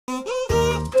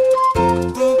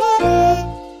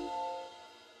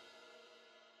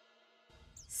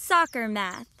soccer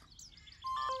math.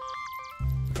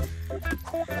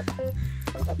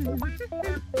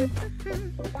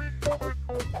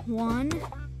 One,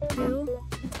 2,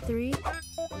 3.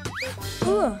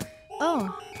 Ooh.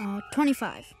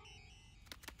 25.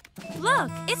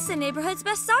 Look, it's the neighborhood's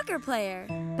best soccer player.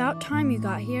 About time you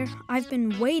got here. I've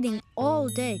been waiting all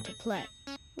day to play.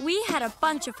 We had a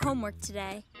bunch of homework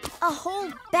today. A whole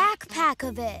backpack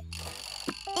of it.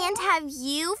 And have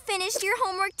you finished your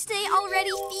homework today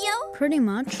already, Theo? Pretty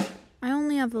much. I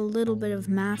only have a little bit of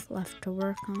math left to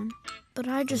work on. But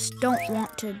I just don't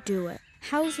want to do it.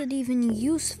 How's it even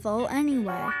useful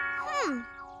anyway?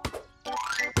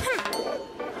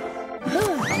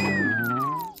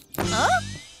 Huh?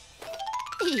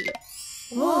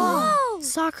 Whoa!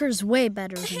 Soccer's way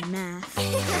better than math.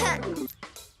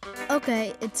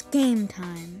 Okay, it's game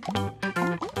time.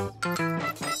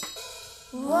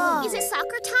 Whoa. Is it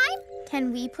soccer time?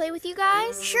 Can we play with you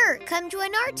guys? Sure, come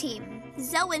join our team.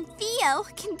 Zoe and Theo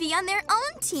can be on their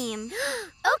own team.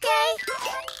 Okay.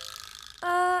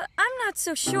 I'm not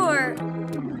so sure.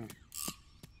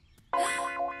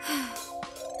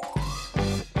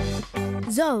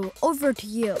 Zoe, over to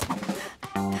you.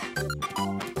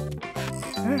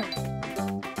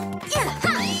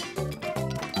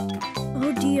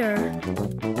 Oh dear.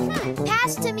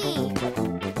 Pass to me.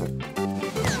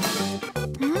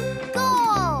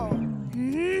 Goal!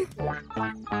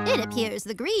 It appears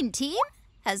the green team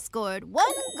has scored 1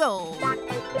 goal.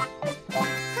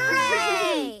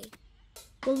 Hooray!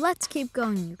 Well, let's keep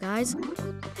going, you guys.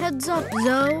 Heads up,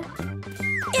 Zoe.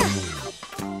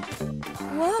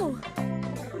 Whoa!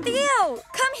 Theo,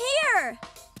 come here!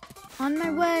 On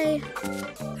my way.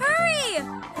 Hurry!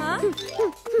 Huh?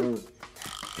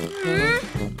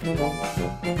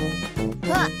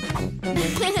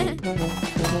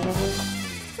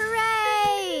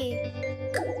 Hooray!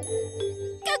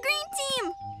 Go green team!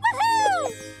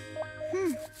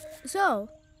 Woohoo! Zoe,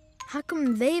 how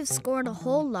come they've scored a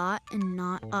whole lot and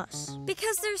not us?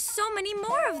 Because there's so many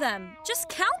more of them. Just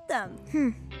count them.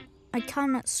 I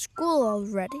count at school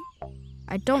already.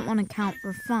 I don't want to count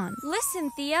for fun. Listen,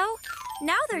 Theo.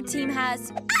 Now their team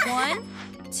has 1,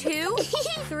 2,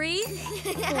 3,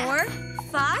 4,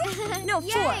 5. No, 4.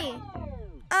 Yay!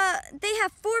 They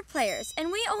have 4 players,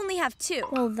 and we only have 2.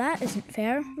 Well, that isn't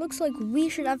fair. Looks like we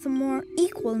should have a more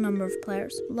equal number of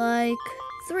players. Like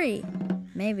 3,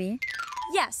 maybe.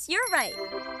 Yes, you're right.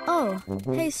 Oh,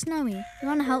 hey, Snowy, you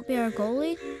want to help be our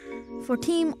goalie? For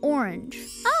Team Orange.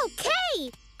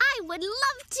 Okay! I would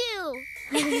love to!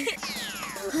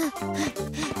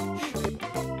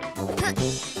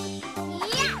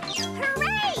 Yeah!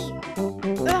 Hooray!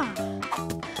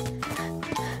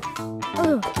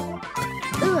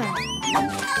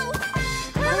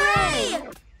 Hooray!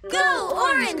 Go,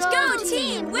 Orange! Go,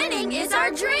 team! Winning is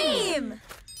our dream!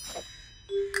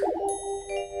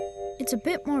 It's a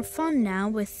bit more fun now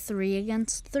with 3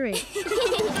 against 3.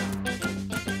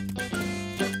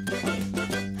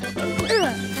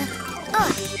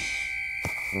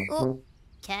 Oh,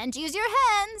 can't use your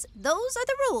hands. Those are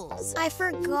the rules. I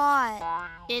forgot.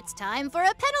 It's time for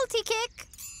a penalty kick.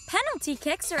 Penalty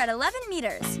kicks are at 11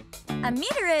 meters. A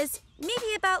meter is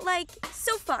maybe about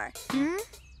so far.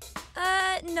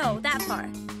 No, that far.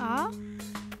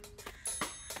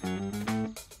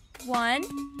 1,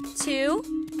 2,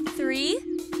 3,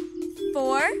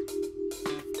 4,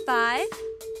 5.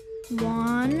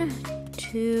 1,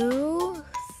 2,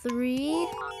 3.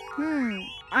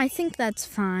 I think that's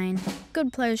fine.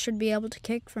 Good players should be able to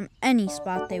kick from any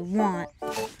spot they want.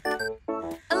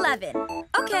 11.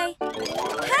 Okay.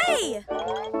 Hey!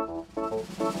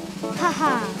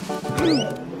 Haha.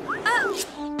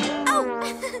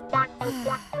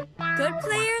 Good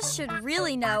players should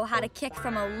really know how to kick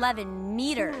from 11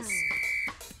 meters.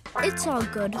 It's all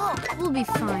good. We'll be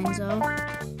fine, Zoe.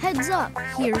 Heads up.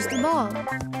 Here's the ball.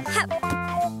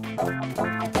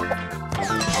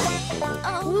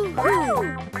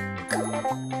 Woo-hoo!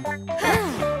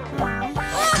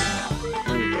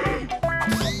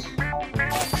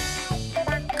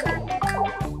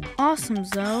 Awesome,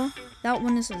 Zoe. That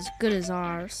one is as good as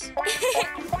ours.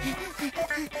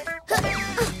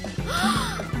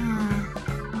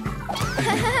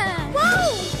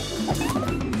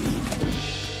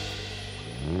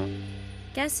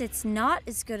 Guess it's not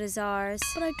as good as ours.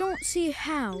 But I don't see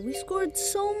how. We scored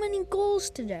so many goals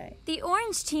today. The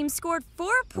orange team scored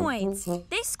 4 points.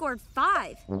 They scored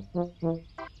 5. You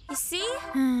see?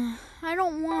 I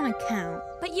don't want to count.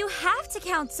 But you have to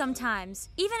count sometimes,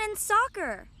 even in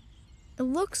soccer. It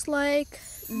looks like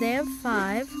they have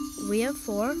 5, we have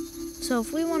 4. So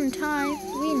if we want to tie,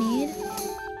 we need...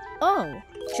 Oh,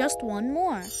 just one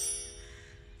more.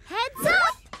 Heads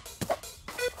up!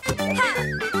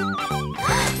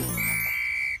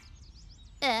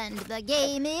 And the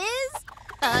game is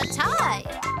a tie.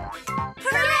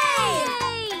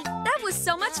 Hooray! That was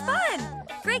so much fun.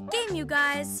 Great game, you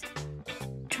guys.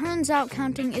 Turns out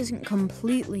counting isn't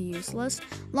completely useless,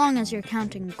 long as you're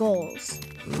counting goals.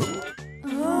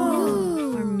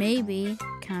 Oh. Or maybe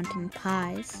counting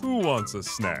pies. Who wants a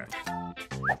snack?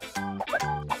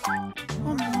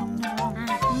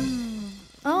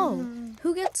 Oh,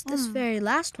 who gets this very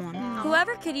last one?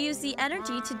 Whoever could use the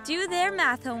energy to do their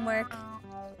math homework.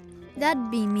 That'd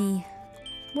be me.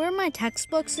 Where are my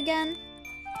textbooks again?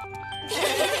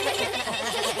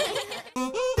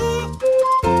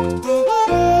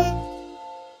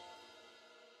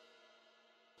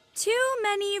 Too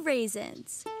many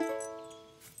raisins.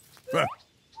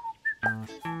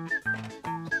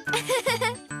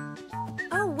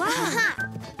 Oh, wow.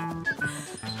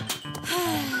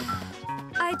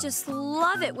 I just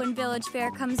love it when Village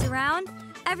Fair comes around.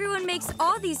 Everyone makes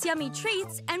all these yummy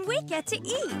treats, and we get to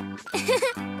eat.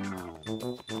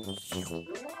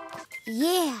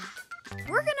 Yeah.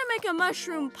 We're gonna make a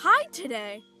mushroom pie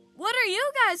today. What are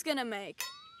you guys gonna make?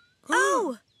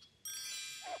 Oh!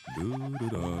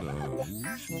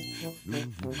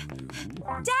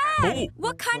 Dad!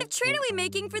 What kind of treat are we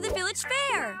making for the Village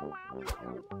Fair?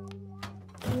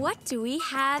 What do we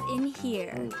have in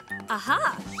here?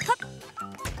 Aha! Hup.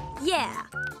 Yeah.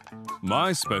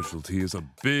 My specialty is a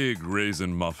big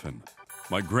raisin muffin.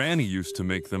 My granny used to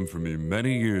make them for me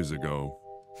many years ago.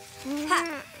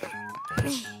 Ha.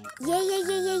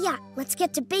 Yeah. Let's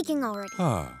get to baking already.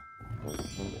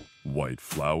 White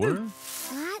flour,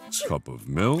 What? cup of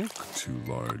milk, 2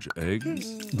 large eggs.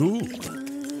 Ooh.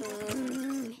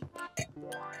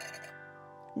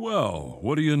 Well,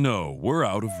 what do you know? We're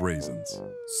out of raisins.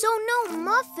 So no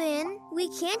muffin? We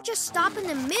can't just stop in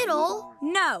the middle.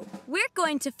 No, we're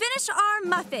going to finish our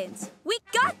muffins. We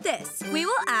got this. We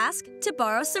will ask to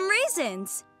borrow some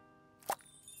raisins.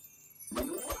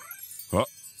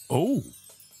 Oh.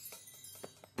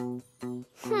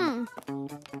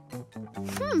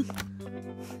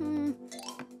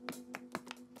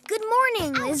 Good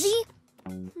morning, Lizzie.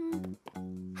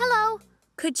 Hello.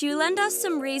 Could you lend us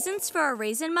some raisins for our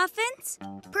raisin muffins?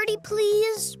 Pretty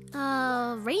please.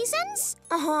 Raisins?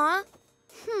 Uh-huh.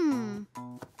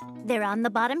 They're on the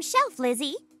bottom shelf,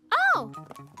 Lizzie. Oh.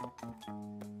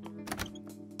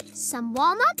 Some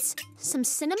walnuts, some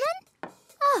cinnamon.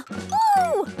 Oh,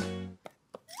 ooh!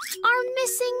 Our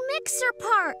missing mixer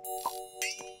part.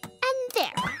 And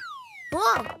there.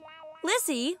 Whoa.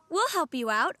 Lizzie, we'll help you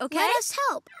out, okay? Let us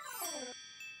help.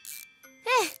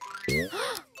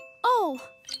 Oh.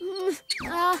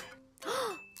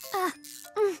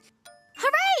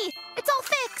 Hooray! It's all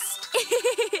fixed.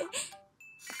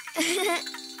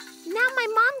 Now my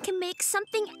mom can make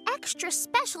something extra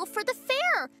special for the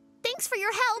fair. Thanks for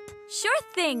your help. Sure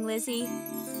thing, Lizzie.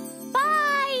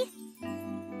 Bye.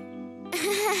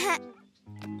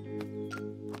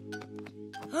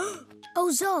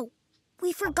 Oh, Zoe,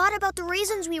 we forgot about the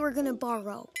raisins we were gonna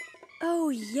borrow. Oh,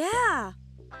 yeah.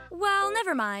 Well,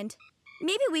 never mind.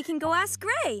 Maybe we can go ask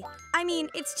Gray. I mean,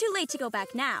 it's too late to go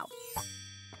back now.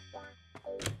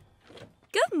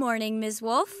 Good morning, Ms.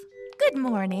 Wolf. Good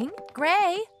morning.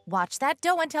 Gray, watch that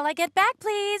dough until I get back,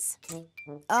 please.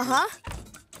 Uh-huh.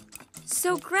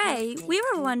 So, Gray, we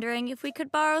were wondering if we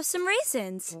could borrow some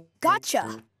raisins.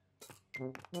 Gotcha.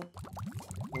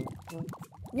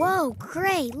 Whoa,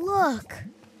 Gray, look.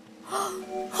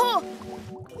 Oh!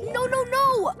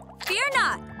 No! Fear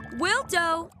not. We'll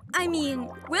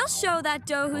we'll show that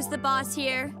dough who's the boss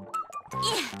here.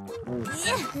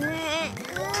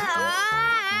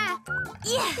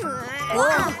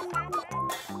 Ooh.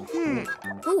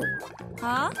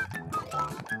 Huh?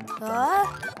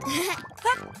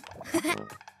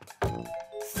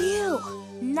 Phew!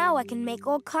 Now I can make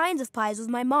all kinds of pies with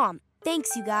my mom.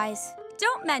 Thanks, you guys.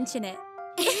 Don't mention it.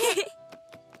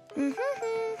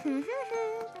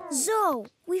 Zoe,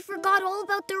 we forgot all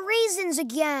about the raisins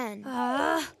again.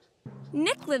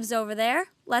 Nick lives over there.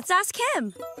 Let's ask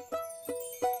him.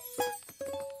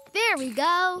 There we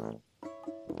go.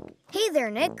 Hey there,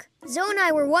 Nick. Zoe and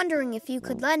I were wondering if you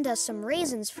could lend us some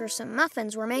raisins for some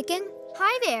muffins we're making.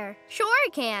 Hi there. Sure I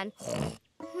can.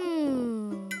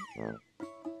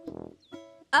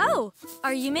 Oh,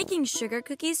 are you making sugar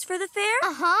cookies for the fair?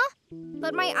 Uh-huh.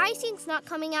 But my icing's not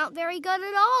coming out very good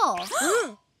at all.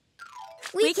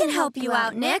 We can help you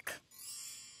out, Nick.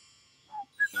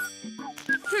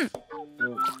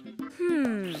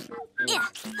 Yeah.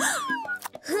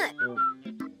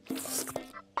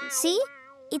 See?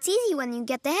 It's easy when you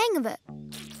get the hang of it.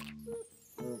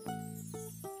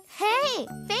 Hey,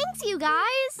 thanks, you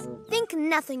guys. Think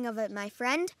nothing of it, my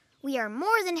friend. We are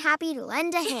more than happy to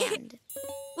lend a hand.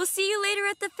 We'll see you later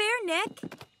at the fair, Nick.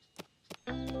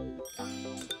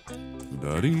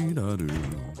 Da-dee-da-doo.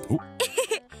 Oh.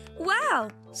 Wow,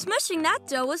 smushing that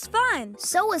dough was fun.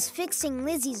 So was fixing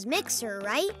Lizzie's mixer,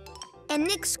 right? And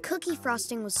Nick's cookie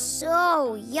frosting was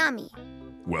so yummy.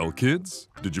 Well, kids,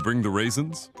 did you bring the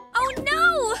raisins? Oh,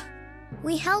 no!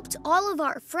 We helped all of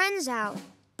our friends out,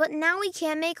 but now we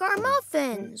can't make our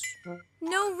muffins.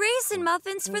 No raisin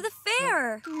muffins for the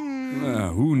fair.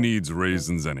 Who needs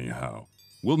raisins anyhow?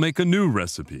 We'll make a new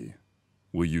recipe.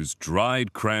 We'll use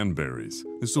dried cranberries.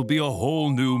 This will be a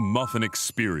whole new muffin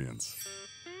experience.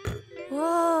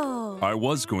 Whoa. I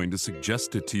was going to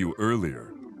suggest it to you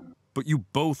earlier, but you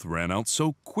both ran out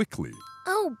so quickly.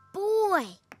 Oh, boy.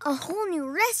 A whole new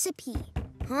recipe.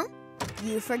 Huh?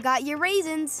 You forgot your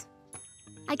raisins.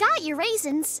 I got your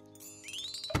raisins.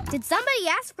 Did somebody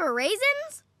ask for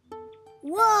raisins?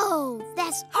 Whoa,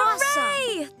 that's awesome.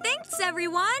 Hooray! Thanks,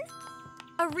 everyone.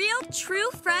 A real, true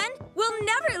friend will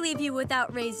never leave you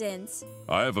without raisins.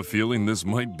 I have a feeling this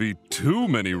might be too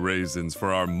many raisins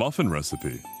for our muffin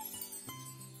recipe.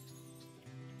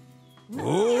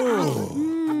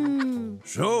 Oh!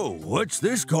 So, what's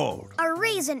this called? A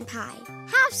raisin pie.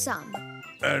 Have some.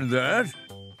 And that?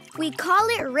 We call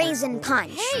it raisin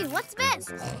punch. Hey, what's this?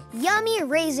 Yummy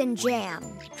raisin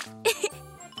jam.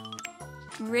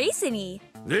 Raisiny.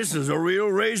 This is a real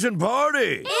raisin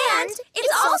party! And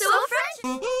it's also a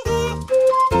friend.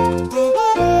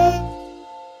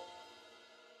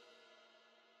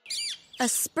 A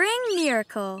spring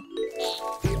miracle.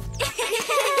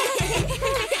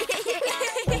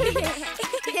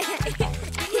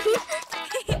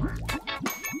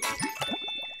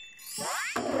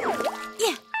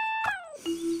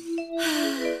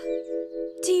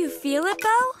 Do you feel it, Bo?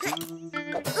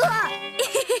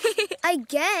 I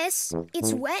guess.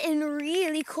 It's wet and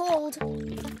really cold.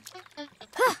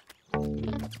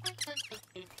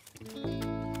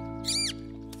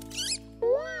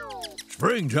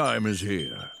 Springtime is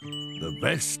here. The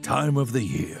best time of the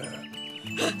year.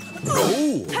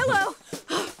 Oh! Hello.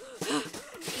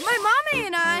 My mommy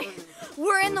and I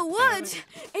were in the woods,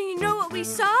 and you know what we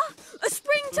saw? A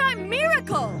springtime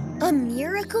miracle. A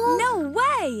miracle? No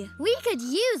way! We could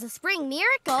use a spring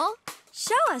miracle.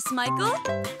 Show us, Michael.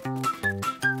 Come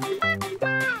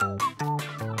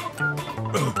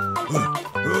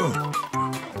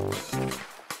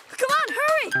on,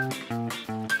 hurry!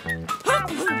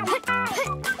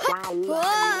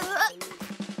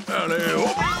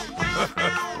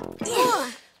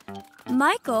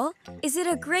 Michael, is it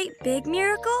a great big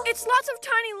miracle? It's lots of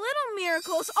tiny little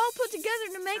miracles all put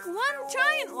together to make one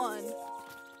giant one.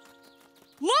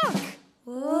 Look!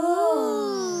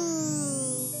 Whoa.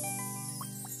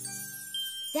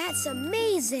 That's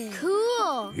amazing.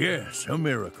 Cool. Yes, a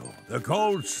miracle. They're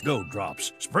called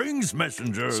snowdrops, spring's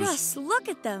messengers. Just look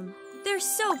at them. They're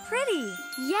so pretty.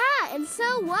 Yeah, and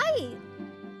so white.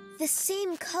 The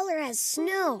same color as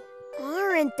snow,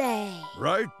 aren't they?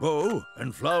 Right, Bo?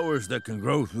 And flowers that can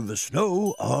grow through the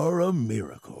snow are a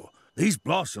miracle. These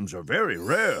blossoms are very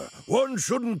rare. One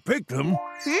shouldn't pick them.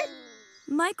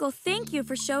 Michael, thank you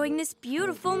for showing this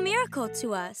beautiful miracle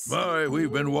to us. My,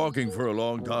 we've been walking for a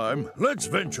long time. Let's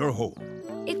venture home.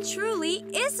 It truly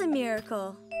is a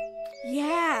miracle.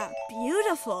 Yeah,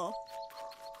 beautiful.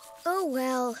 Oh,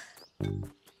 well.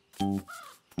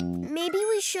 Maybe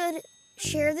we should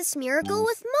share this miracle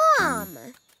with Mom.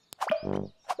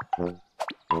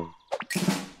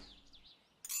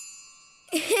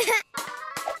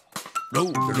 No.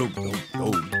 Whoa!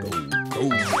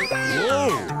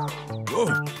 Whoa!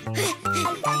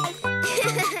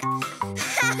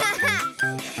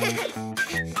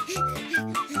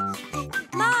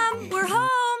 Mom, we're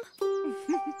home.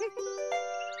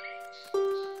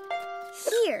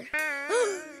 Here.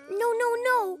 No.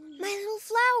 My little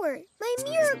flower. My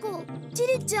miracle. Did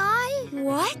it die?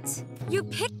 What? You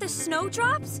picked the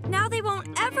snowdrops? Now they won't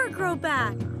ever grow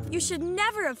back. You should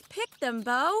never have picked them,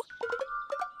 Bo.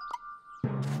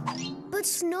 But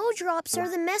snowdrops are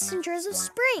the messengers of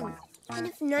spring. And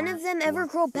if none of them ever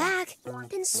grow back,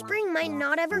 then spring might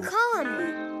not ever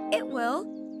come. It will.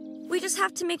 We just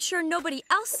have to make sure nobody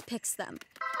else picks them.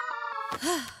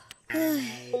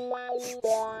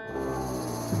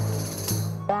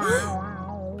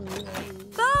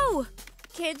 Bo!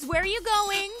 Kids, where are you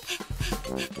going?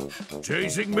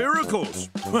 Chasing miracles.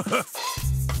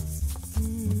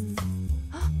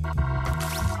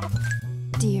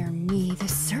 Dear me,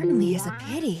 this certainly is a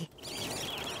pity.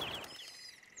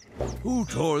 Who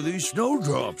tore these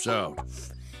snowdrops out?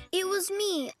 It was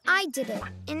me. I did it.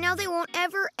 And now they won't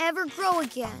ever grow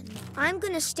again. I'm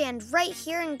gonna stand right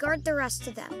here and guard the rest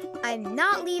of them. I'm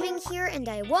not leaving here, and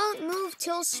I won't move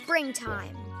till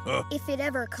springtime. If it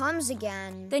ever comes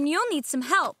again. Then you'll need some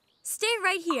help. Stay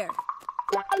right here.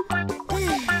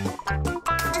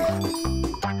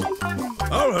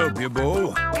 I'll help you,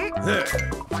 Bo. There.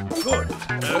 Good.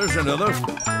 There's another.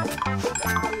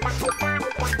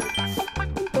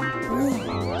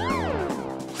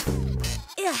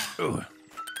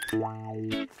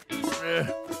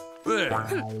 There.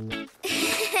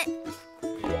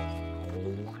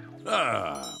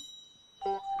 Ah.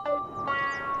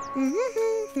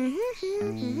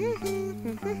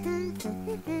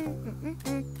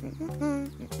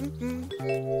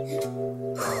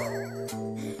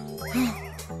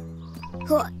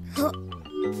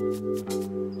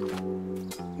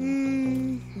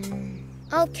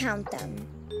 I'll count them.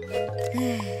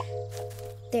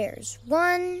 There's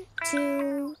 1,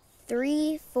 2,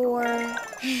 3, 4.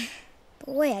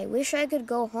 Boy, I wish I could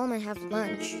go home and have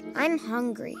lunch. I'm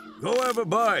hungry. Go have a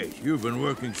bite. You've been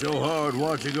working so hard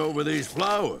watching over these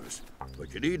flowers.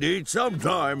 But you need to eat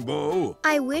sometime, Bo.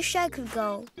 I wish I could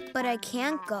go, but I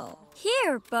can't go.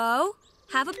 Here, Bo.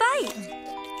 Have a bite.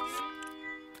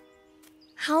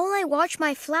 How will I watch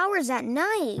my flowers at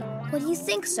night? What do you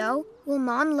think, So? Will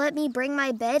Mom let me bring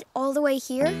my bed all the way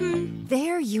here?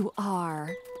 There you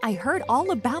are. I heard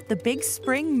all about the big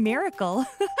spring miracle.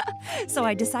 So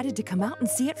I decided to come out and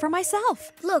see it for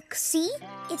myself. Look, see?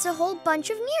 It's a whole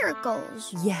bunch of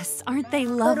miracles. Yes, aren't they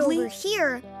lovely? But over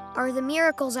here are the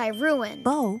miracles I ruined.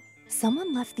 Bo,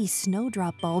 someone left these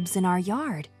snowdrop bulbs in our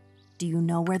yard. Do you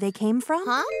know where they came from?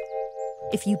 Huh?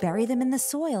 If you bury them in the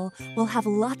soil, we'll have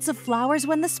lots of flowers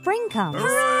when the spring comes.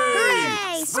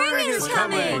 Hooray! Spring is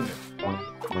coming!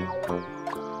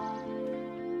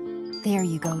 There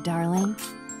you go, darling.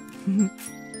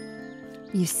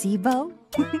 You see, Bo?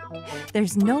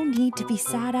 There's no need to be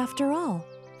sad after all.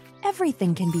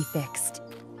 Everything can be fixed.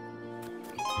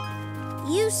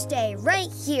 You stay right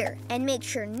here and make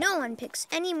sure no one picks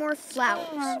any more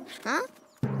flowers. Huh?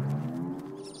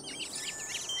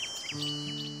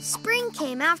 Spring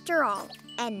came after all,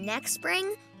 and next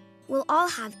spring, we'll all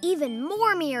have even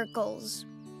more miracles.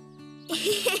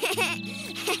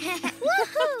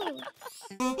 Woohoo!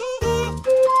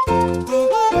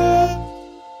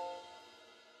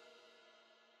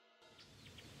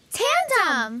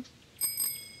 Tandem!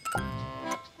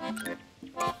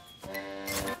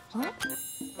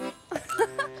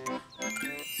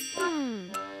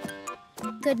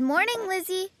 Good morning,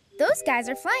 Lizzie. Those guys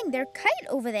are flying their kite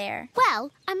over there.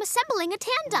 Well, I'm assembling a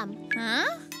tandem.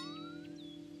 Huh?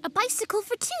 A bicycle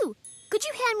for two. Could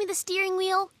you hand me the steering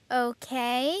wheel?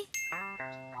 Okay.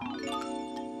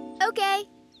 Okay.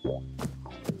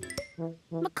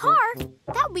 Makar,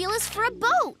 that wheel is for a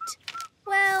boat.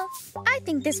 Well, I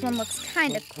think this one looks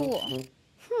kind of cool.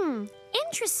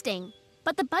 Interesting.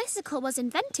 But the bicycle was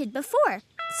invented before,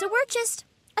 so we're just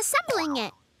assembling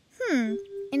it.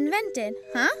 Invented,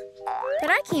 huh? But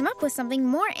I came up with something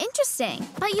more interesting.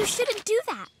 But you shouldn't do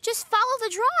that. Just follow the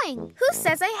drawing. Who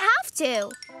says I have to?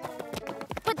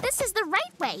 But this is the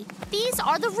right way. These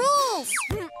are the rules.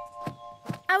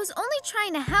 I was only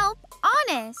trying to help,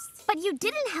 honest. But you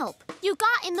didn't help. You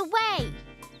got in the way.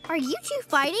 Are you two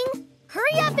fighting?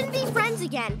 Hurry up and be friends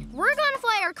again. We're gonna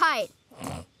fly our kite.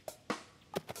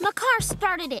 Makar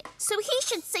started it, so he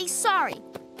should say sorry.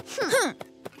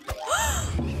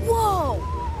 Whoa!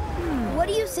 What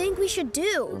do you think we should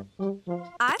do?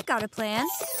 I've got a plan.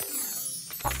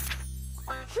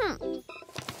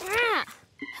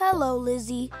 Hello,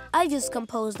 Lizzie. I just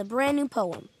composed a brand new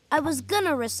poem. I was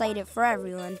gonna recite it for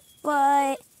everyone,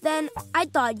 but then I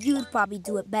thought you'd probably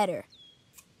do it better.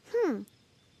 I'll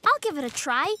give it a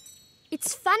try.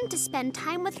 It's fun to spend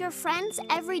time with your friends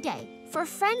every day, for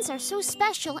friends are so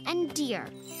special and dear.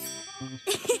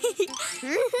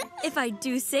 If I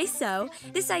do say so,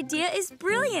 this idea is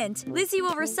brilliant. Lizzie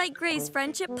will recite Gray's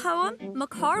friendship poem,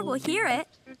 Makar will hear it,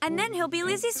 and then he'll be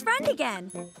Lizzie's friend again.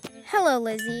 Hello,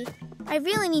 Lizzie. I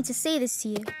really need to say this to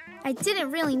you. I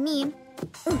didn't really mean...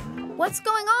 What's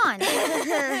going on?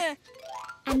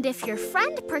 And if your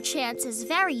friend perchance is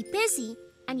very busy,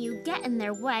 and you get in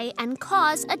their way and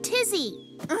cause a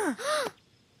tizzy.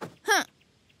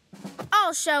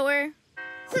 I'll show her.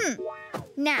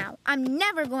 Now, I'm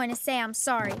never going to say I'm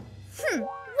sorry.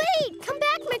 Wait, come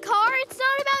back, Makar. It's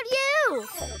not about you.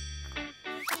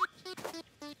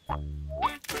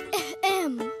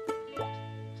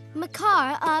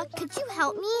 Makar, could you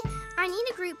help me? I need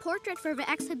a group portrait for the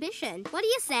exhibition. What do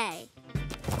you say?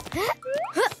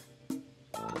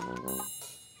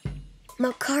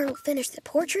 Makar will finish the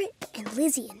portrait, And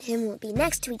Lizzie and him will be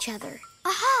next to each other.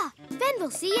 Aha! Then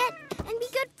we'll see it and be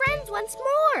good friends once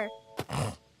more.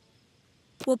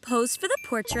 We'll pose for the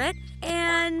portrait,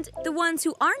 and the ones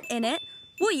who aren't in it,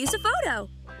 we'll use a photo.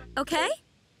 Okay?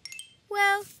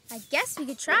 Well, I guess we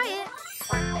could try it.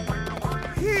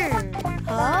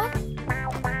 Huh?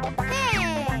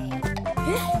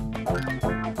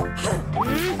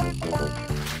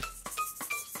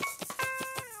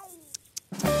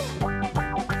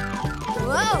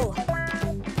 Whoa!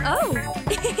 Oh!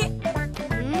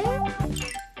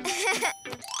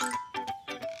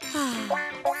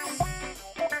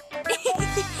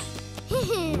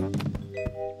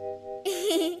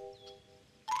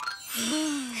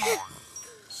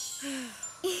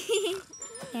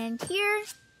 And here.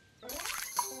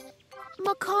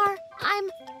 Makar,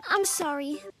 I'm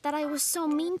sorry that I was so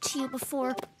mean to you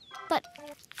before, but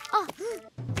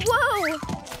whoa!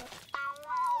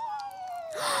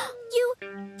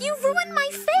 You ruined my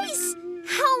face!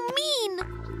 How mean!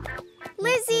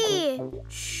 Lizzie!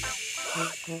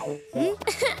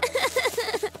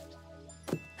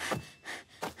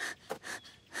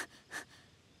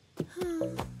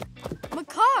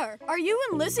 Makar, are you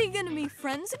and Lizzie gonna be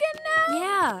friends again now?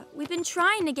 Yeah, we've been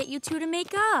trying to get you two to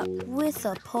make up. With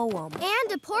a poem.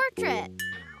 And a portrait.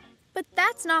 But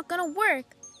that's not gonna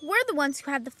work. We're the ones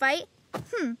who had the fight.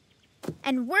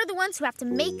 And we're the ones who have to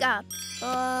make up.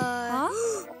 Huh?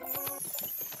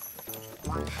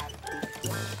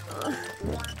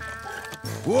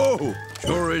 Whoa!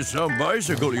 Sure is some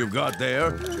bicycle you've got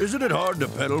there. Isn't it hard to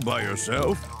pedal by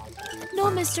yourself? No,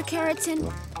 Mr.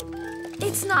 Keratin.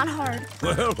 It's not hard,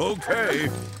 Well, okay.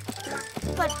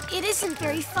 but it isn't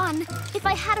very fun. If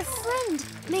I had a friend,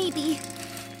 maybe.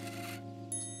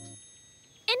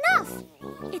 Enough!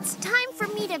 It's time for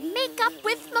me to make up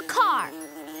with Makar.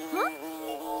 Huh?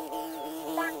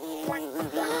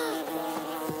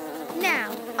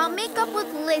 Now, I'll make up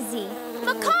with Lizzie.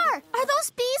 Makar, are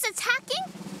those bees attacking?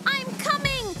 I'm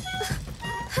coming!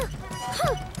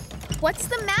 What's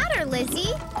the matter,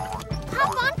 Lizzie?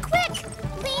 Hop on quick!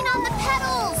 Lean on the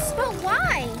pedals! But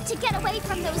why? To get away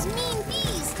from those mean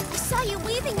bees! I saw you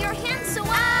waving your hands, so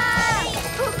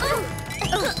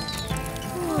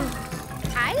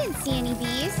I didn't see any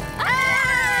bees.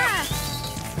 Ah!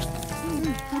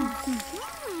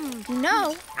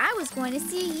 No, I was going to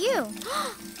see you.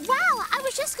 Wow, I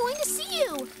was just going to see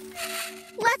you!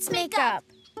 Let's make up!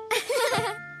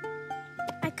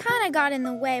 I kind of got in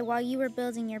the way while you were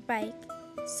building your bike.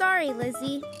 Sorry,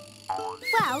 Lizzie.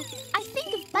 Well, I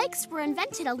think if bikes were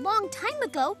invented a long time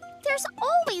ago, there's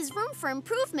always room for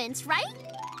improvements, right?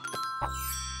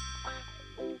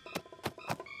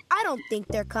 I don't think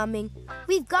they're coming.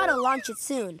 We've got to launch it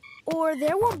soon, or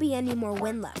there won't be any more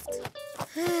wind left.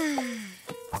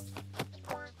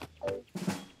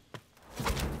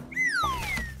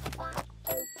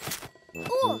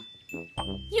 Ooh,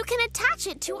 you can attach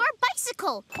it to our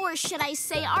bicycle, or should I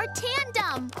say our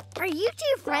tandem. Are you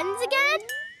two friends again?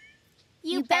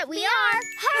 You bet we are!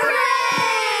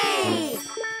 Hooray!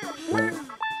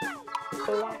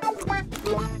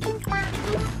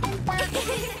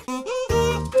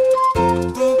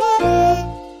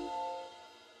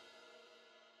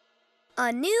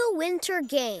 A new winter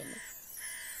game.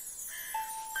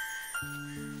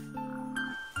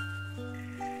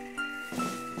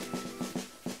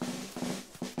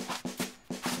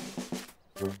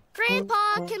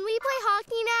 Grandpa, can we play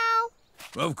hockey now?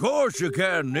 Of course you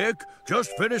can, Nick.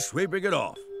 Just finish sweeping it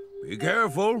off. Be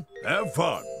careful. Have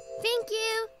fun. Thank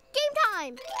you. Game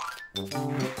time.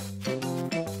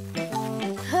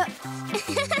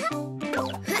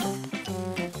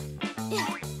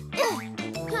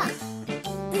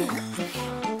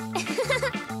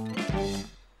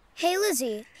 Hey,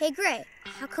 Lizzie. Hey, Gray.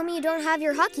 How come you don't have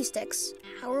your hockey sticks?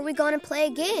 How are we going to play a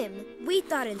game? We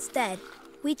thought instead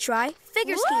we'd try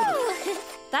figure skating.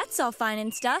 That's all fine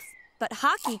and stuff, but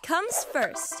hockey comes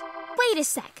first. Wait a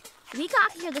sec. We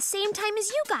got here the same time as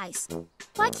you guys.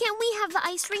 Why can't we have the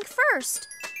ice rink first?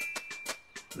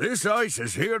 This ice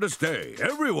is here to stay.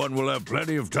 Everyone will have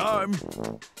plenty of time.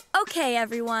 Okay,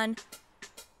 everyone.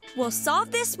 We'll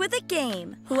solve this with a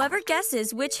game. Whoever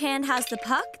guesses which hand has the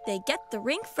puck, they get the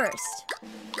rink first.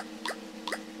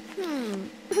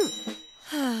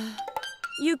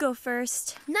 You go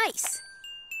first. Nice.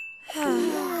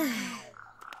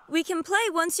 We can play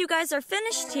once you guys are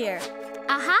finished here.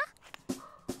 Uh-huh.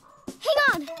 Hang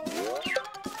on.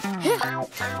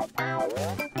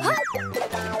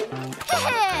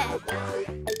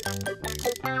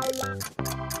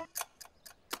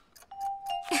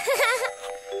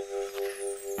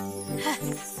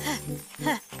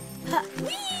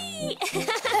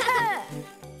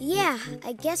 Yeah,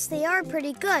 I Guess they are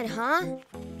pretty good, huh?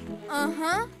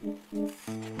 Uh-huh.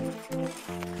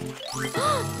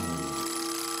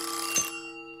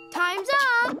 Time's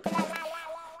up!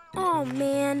 Oh,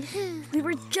 man. We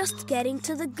were just getting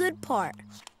to the good part.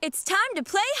 It's time to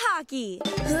play hockey.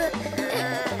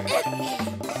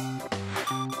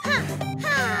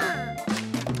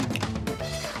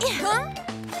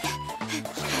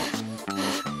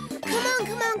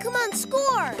 Come on,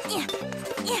 score!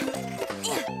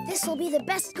 This'll be the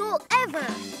best goal ever.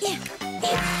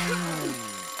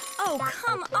 Oh,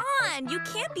 come on. You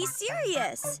can't be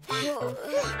serious.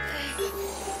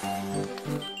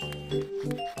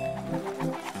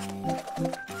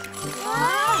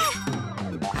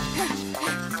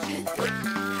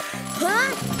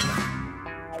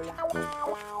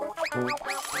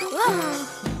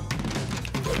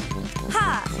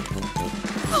 Ha!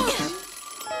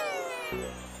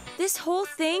 This whole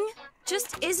thing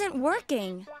just isn't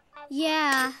working.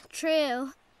 Yeah,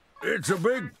 true. It's a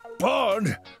big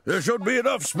pond. There should be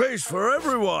enough space for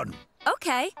everyone.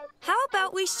 Okay, how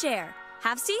about we share?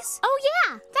 Halfsies? Oh,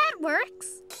 yeah, that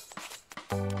works.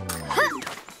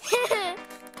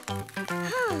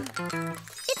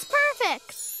 It's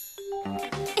perfect.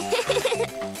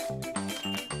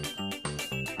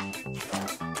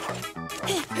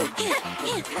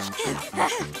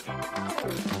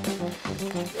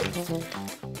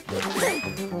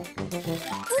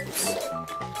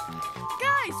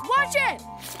 Guys, watch it!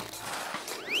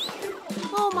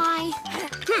 Oh, my.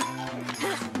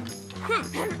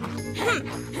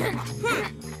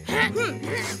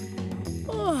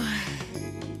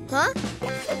 Huh?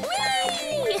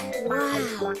 Whee! Wow.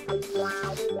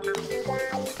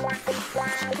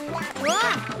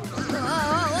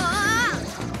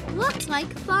 Looks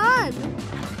like fun.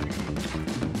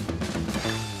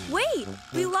 Wait,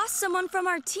 we lost someone from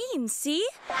our team, see?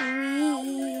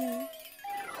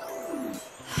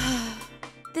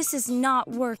 This is not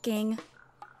working.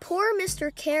 Poor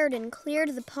Mr. Carradine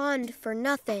cleared the pond for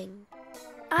nothing.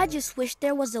 I just wish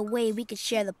there was a way we could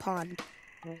share the pond.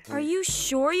 Are you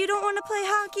sure you don't want to play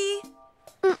hockey?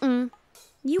 Mm-mm.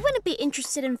 You wouldn't be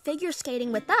interested in figure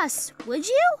skating with us, would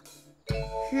you?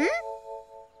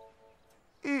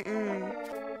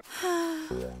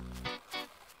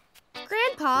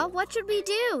 Grandpa, what should we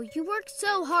do? You worked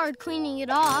so hard cleaning it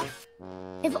off.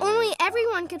 If only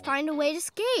everyone could find a way to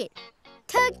skate.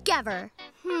 Together.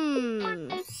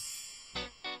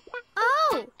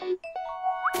 Oh!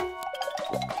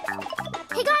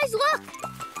 Hey guys, look!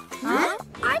 Huh?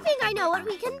 I think I know what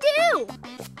we can do!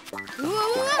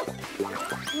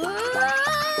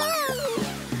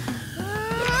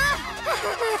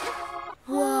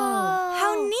 Whoa,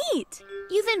 how neat!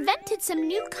 You've invented some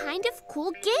new kind of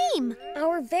cool game.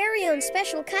 Our very own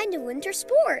special kind of winter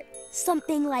sport.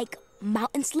 Something like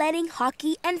mountain sledding,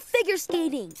 hockey, and figure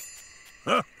skating.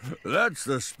 That's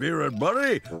the spirit,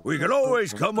 buddy. We can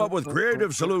always come up with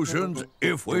creative solutions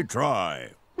if we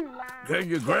try. Can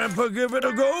your grandpa give it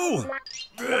a go?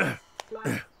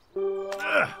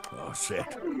 Oh,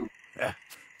 sit.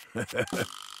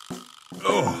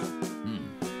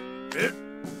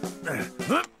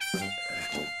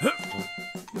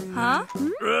 Huh?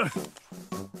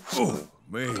 Oh,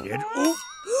 made it.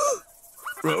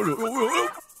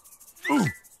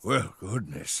 Well,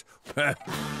 goodness.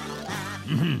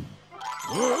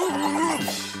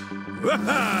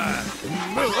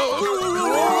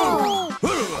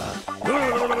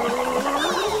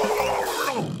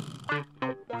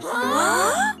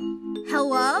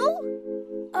 Hello?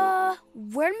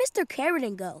 Where'd Mr.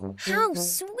 Carradine go? How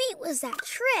sweet was that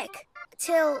trick?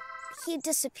 Till he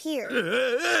disappeared.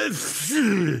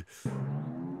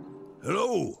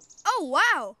 Hello. Oh,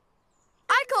 wow.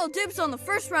 I call dibs on the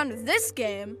first round of this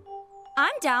game.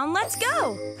 I'm down, let's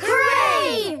go!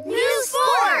 Hooray! New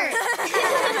sport!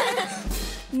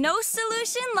 No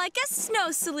solution like a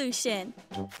snow solution.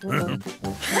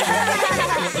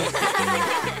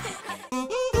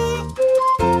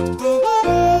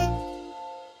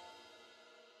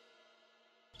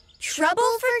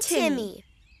 Trouble for Timmy.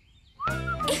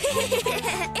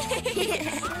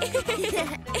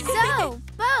 So,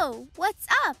 Bo, what's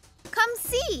up? Come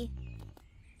see.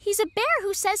 He's a bear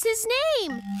who says his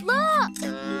name. Look!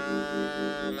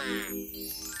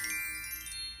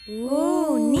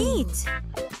 Ooh, neat.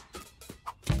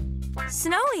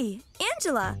 Snowy,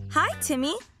 Angela, hi,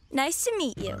 Timmy. Nice to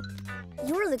meet you.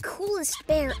 You're the coolest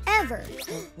bear ever.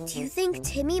 Do you think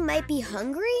Timmy might be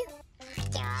hungry?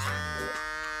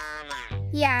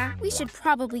 Yeah, we should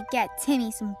probably get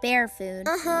Timmy some bear food.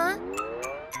 Uh-huh.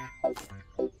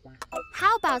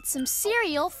 How about some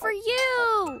cereal for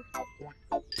you?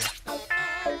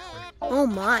 Oh,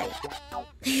 my.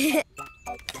 Good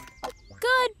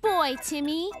boy,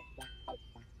 Timmy.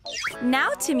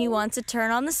 Now Timmy wants to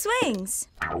turn on the swings.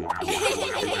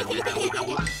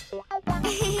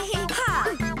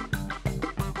 Ha!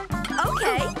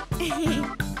 Okay.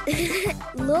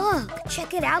 Look,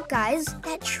 check it out, guys.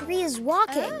 That tree is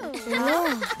walking.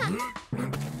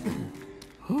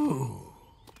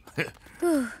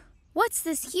 What's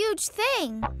this huge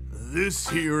thing? This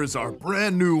here is our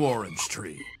brand new orange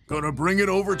tree. Gonna bring it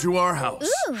over to our house.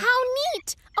 Ooh, how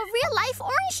neat! A real-life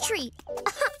orange tree.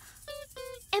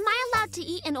 Am I allowed to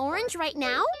eat an orange right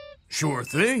now? Sure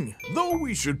thing, though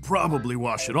we should probably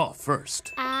wash it off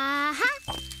first.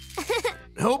 Uh-huh.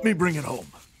 Help me bring it home.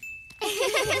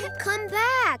 Come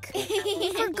back.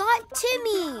 We forgot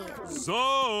Timmy.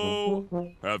 So,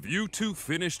 have you two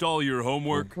finished all your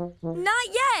homework? Not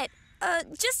yet.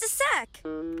 Just a sec.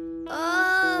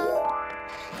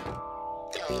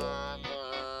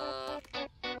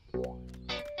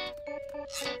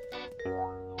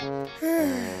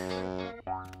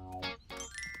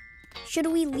 Should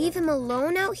we leave him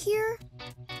alone out here?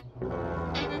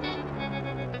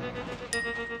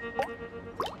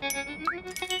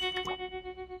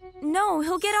 No,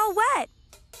 he'll get all wet.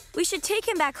 We should take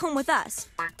him back home with us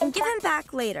and give him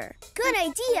back later. Good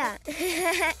idea.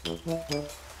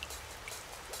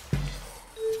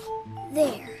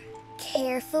 There.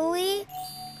 Carefully.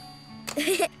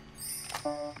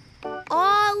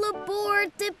 All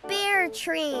aboard the bear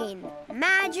train.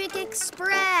 Magic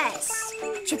Express.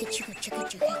 Chugga, chugga, chugga,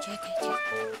 chugga, chugga, chugga.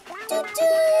 Toot,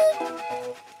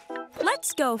 toot.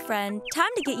 Let's go, friend.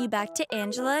 Time to get you back to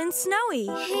Angela and Snowy.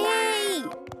 Hey!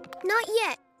 Not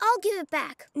yet. I'll give it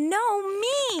back. No,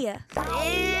 me.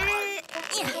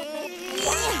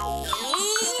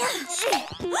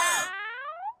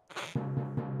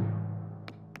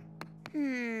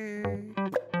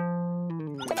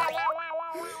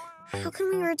 How can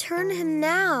we return him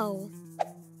now?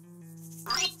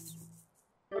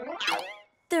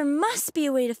 There must be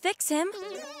a way to fix him.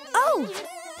 Oh!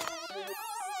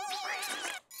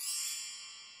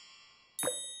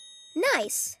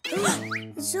 Nice.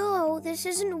 Zoe, this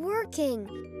isn't working.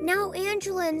 Now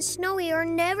Angela and Snowy are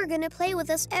never gonna play with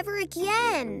us ever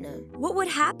again. What would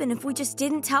happen if we just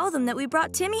didn't tell them that we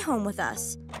brought Timmy home with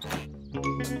us?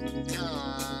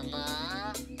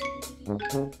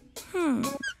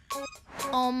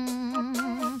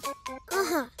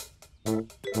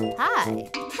 Hi.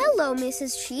 Hello,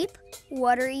 Mrs. Sheep.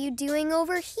 What are you doing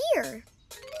over here?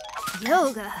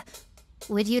 Yoga.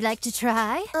 Would you like to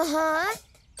try?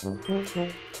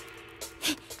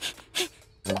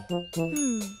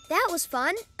 That was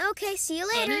fun. Okay, see you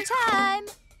later. Anytime.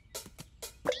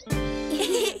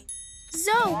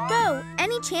 Zoe, Bo,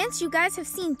 any chance you guys have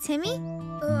seen Timmy?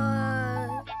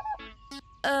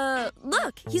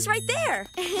 Look, he's right there.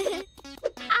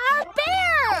 Our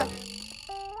bear!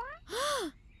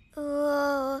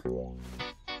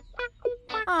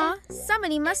 Aw,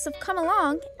 somebody must have come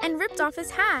along and ripped off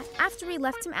his hat after we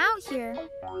left him out here.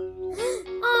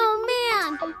 Oh,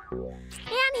 man.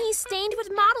 And he's stained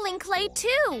with modeling clay,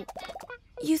 too.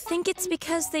 You think it's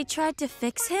because they tried to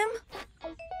fix him?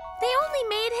 They only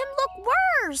made him look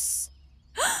worse.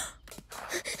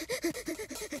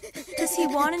 Does he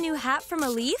want a new hat from a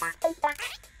leaf?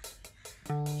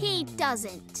 He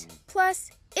doesn't.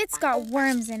 Plus, it's got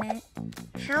worms in it.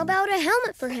 How about a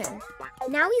helmet for him?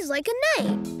 Now he's like a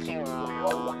knight.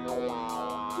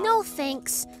 No,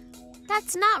 thanks.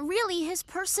 That's not really his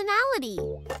personality.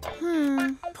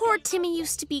 Poor Timmy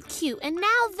used to be cute, and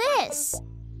now this.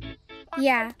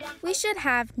 Yeah, we should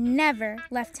have never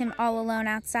left him all alone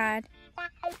outside.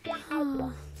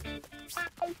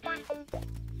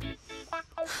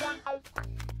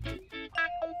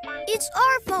 It's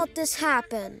our fault this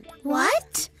happened.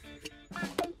 What?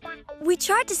 We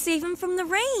tried to save him from the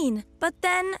rain, but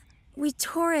then we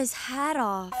tore his hat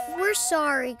off. We're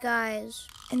sorry, guys.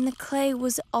 And the clay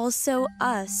was also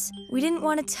us. We didn't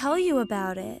want to tell you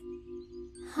about it.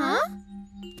 Huh?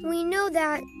 We know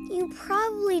that you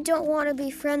probably don't want to be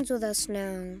friends with us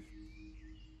now.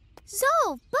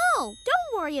 Zoe, Bo,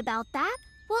 don't worry about that.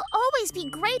 We'll always be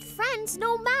great friends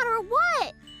no matter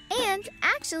what. And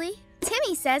actually,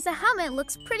 Timmy says a helmet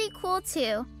looks pretty cool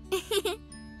too.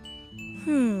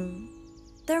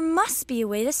 There must be a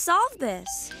way to solve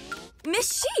this.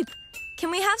 Miss Sheep, can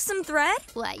we have some thread?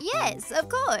 Why, yes, of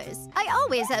course. I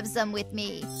always have some with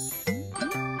me.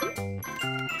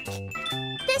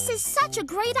 This is such a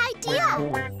great idea.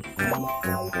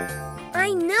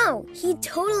 I know. He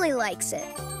totally likes it.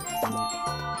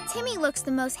 Timmy looks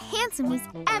the most handsome he's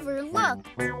ever looked.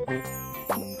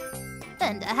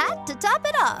 And a hat to top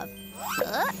it off.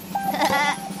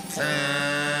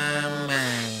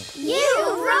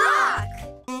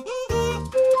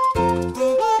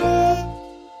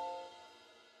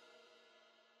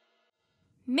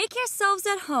 ourselves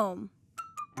at home.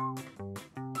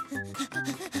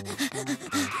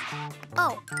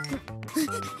 Oh.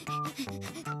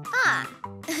 Ah.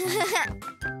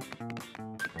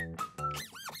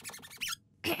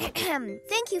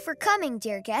 Thank you for coming,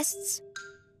 dear guests.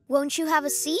 Won't you have a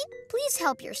seat? Please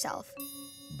help yourself.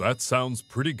 That sounds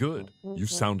pretty good. You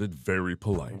sounded very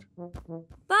polite.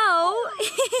 Bo,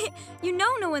 you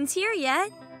know no one's here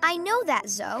yet. I know that,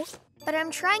 Zoe, but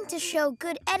I'm trying to show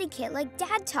good etiquette like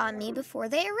Dad taught me before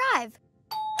they arrive.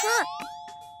 Huh,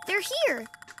 they're here.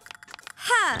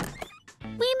 Ha!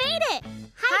 We made it!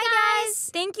 Hi, guys!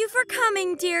 Thank you for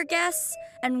coming, dear guests,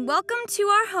 and welcome to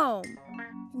our home.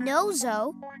 No,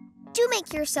 Zoe. Do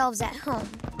make yourselves at home.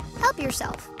 Help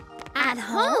yourself. At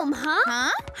home, huh?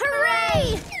 Huh?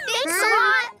 Hooray! Thanks a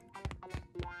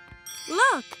lot!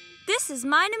 Look, this is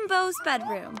mine and Bo's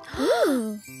bedroom.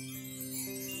 Ooh.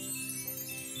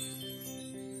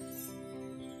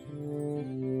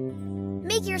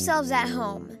 Make yourselves at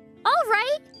home. All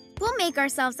right. We'll make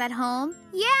ourselves at home.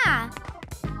 Yeah.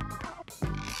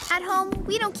 At home,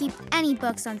 we don't keep any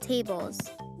books on tables.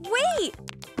 Wait!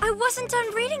 I wasn't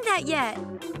done reading that yet.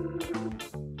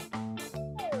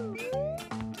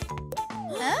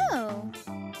 Oh.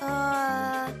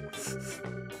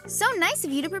 So nice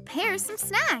of you to prepare some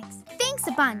snacks. Thanks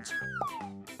a bunch.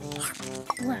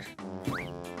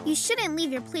 You shouldn't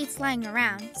leave your plates lying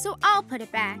around, so I'll put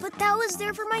it back. But that was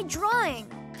there for my drawing.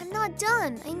 I'm not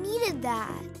done. I needed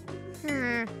that.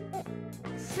 You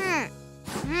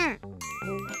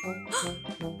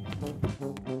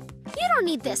don't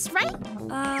need this, right?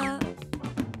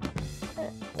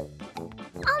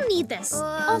 I'll need this.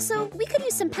 Also, we could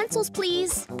use some pencils,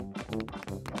 please.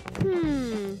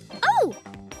 Oh!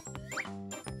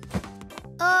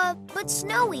 But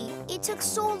Snowy, it took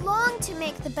so long to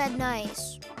make the bed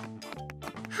nice.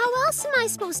 How else am I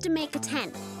supposed to make a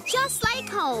tent? Just like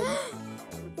home.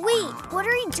 Wait, what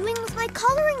are you doing with my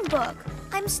coloring book?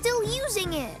 I'm still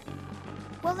using it.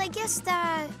 Well, I guess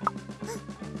that...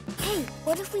 Hey,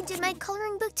 what if we did my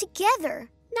coloring book together?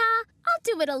 Nah, I'll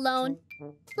do it alone.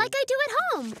 Like I do at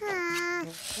home.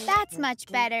 That's much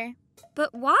better.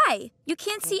 But why? You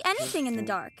can't see anything in the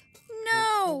dark.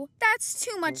 No, that's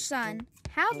too much sun.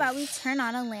 How about we turn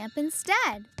on a lamp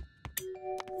instead?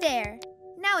 There.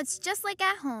 Now it's just like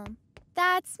at home.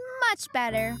 That's much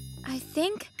better. I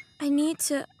think I need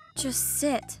to just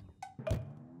sit.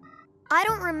 I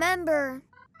don't remember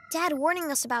Dad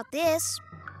warning us about this.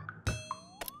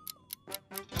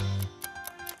 3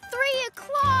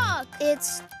 o'clock!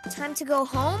 It's time to go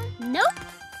home? Nope!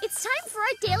 It's time for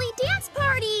our daily dance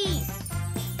party!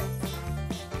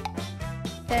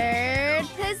 3rd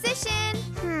position.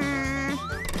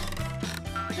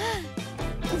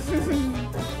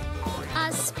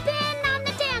 A spin on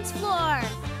the dance floor!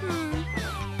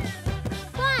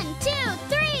 1, 2,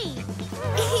 3!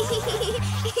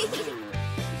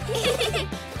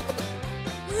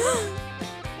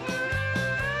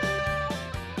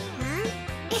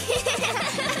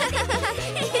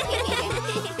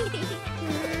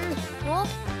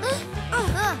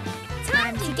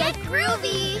 Time to get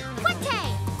groovy! Quinte!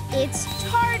 It's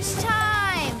charge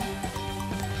time!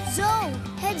 Zoe,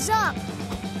 heads up!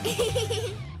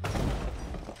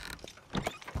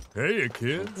 Hey,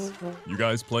 kids. You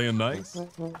guys playing nice?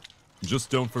 Just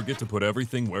don't forget to put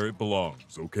everything where it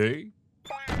belongs, okay?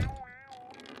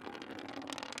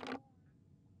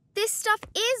 This stuff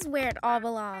is where it all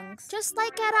belongs. Just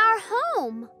like at our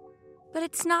home. But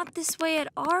it's not this way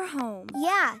at our home.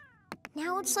 Yeah,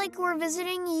 now it's like we're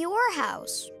visiting your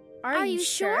house. Are you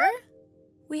sure?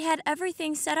 We had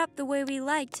everything set up the way we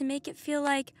like to make it feel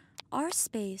like our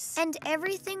space. And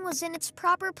everything was in its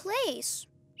proper place.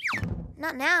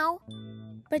 Not now.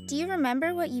 But do you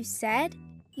remember what you said?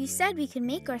 You said we could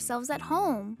make ourselves at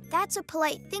home. That's a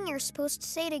polite thing you're supposed to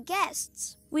say to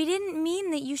guests. We didn't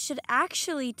mean that you should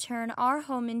actually turn our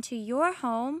home into your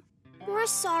home. We're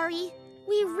sorry.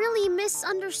 We really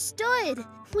misunderstood.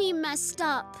 We messed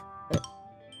up.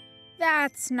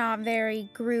 That's not very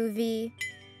groovy.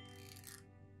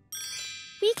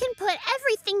 We can put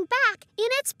everything back in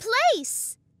its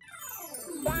place.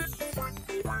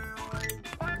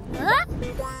 Huh?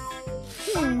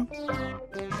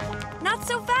 Not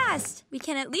so fast. We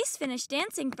can at least finish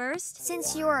dancing first.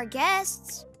 Since you're our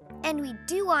guests, and we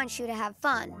do want you to have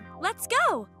fun. Let's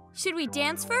go. Should we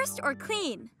dance first or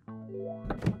clean?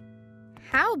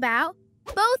 How about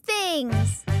both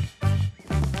things?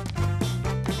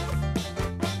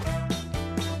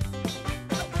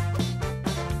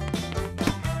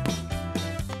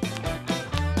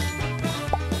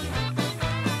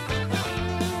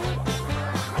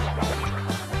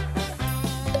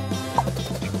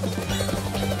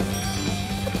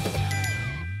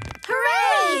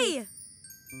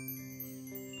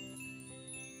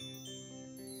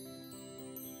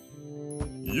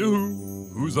 Yoo-hoo!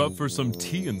 Who's up for some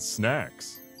tea and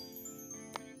snacks?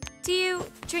 Do you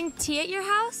drink tea at your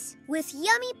house? With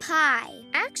yummy pie.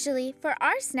 Actually, for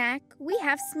our snack, we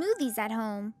have smoothies at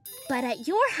home. But at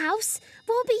your house,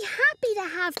 we'll be happy to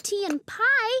have tea and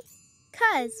pie.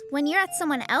 'Cause when you're at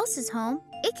someone else's home,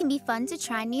 it can be fun to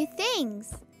try new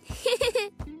things.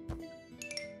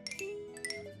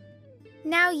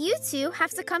 Now you two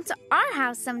have to come to our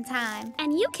house sometime.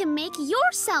 And you can make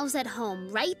yourselves at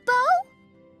home, right, Bo?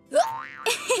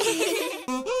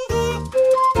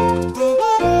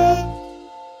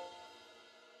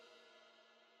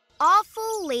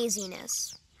 Awful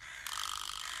laziness.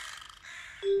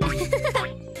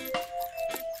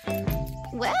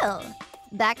 Well,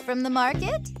 back from the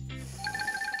market?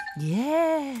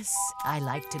 Yes, I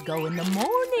like to go in the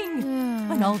morning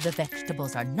when all the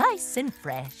vegetables are nice and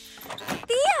fresh.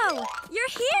 Theo, you're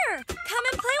here. Come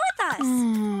and play with us.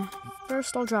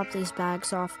 First, I'll drop these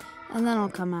bags off, and then I'll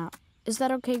come out. Is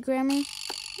that okay, Grammy?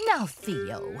 Now,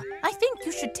 Theo, I think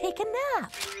you should take a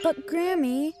nap. But,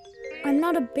 Grammy, I'm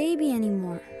not a baby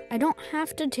anymore. I don't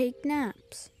have to take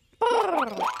naps.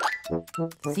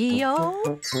 Theo?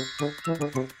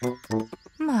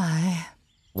 My.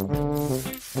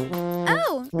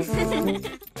 Oh!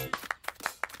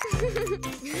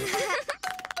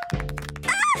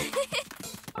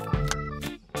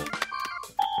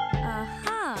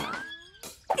 Uh-huh.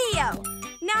 Theo,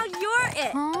 now you're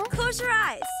it. Huh? Close your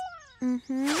eyes.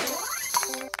 Mm-hmm.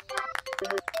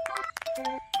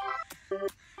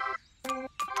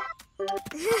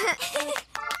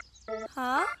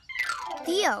 Huh?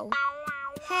 Theo.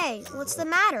 Hey, what's the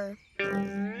matter?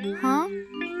 Huh?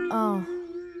 Oh,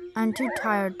 I'm too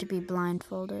tired to be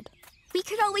blindfolded. We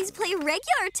could always play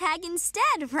regular tag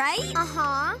instead, right?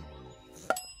 Uh-huh.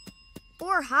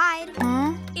 Or hide.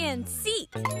 Huh? And seek.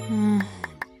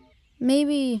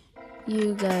 Maybe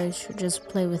you guys should just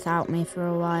play without me for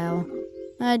a while.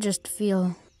 I just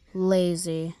feel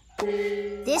lazy.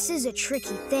 This is a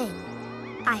tricky thing.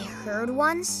 I heard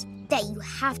once that you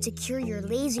have to cure your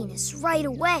laziness right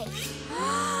away.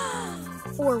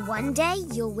 Or one day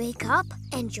you'll wake up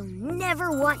and you'll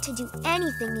never want to do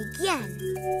anything again.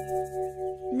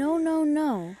 No, no,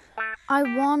 no. I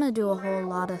want to do a whole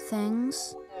lot of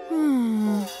things.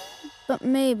 But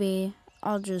maybe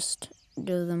I'll just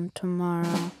do them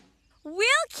tomorrow.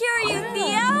 We'll cure you,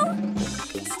 Theo!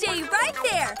 Stay right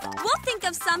there. We'll think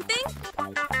of something.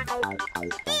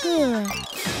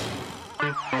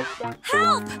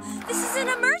 Help! This is an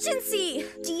emergency!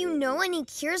 Do you know any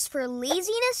cures for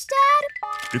laziness, Dad?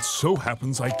 It so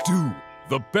happens I do.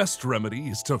 The best remedy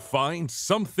is to find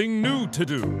something new to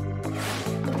do.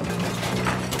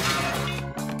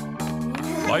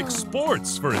 Like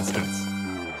sports, for instance.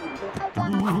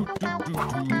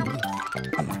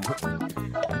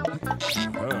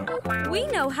 We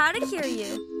know how to cure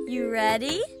you. You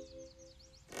ready?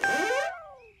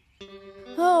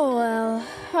 Oh, well,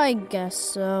 I guess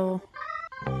so.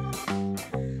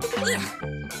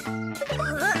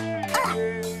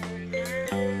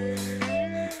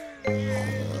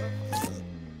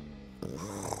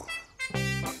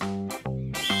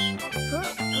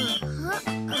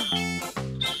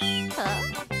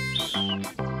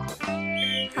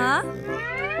 Huh?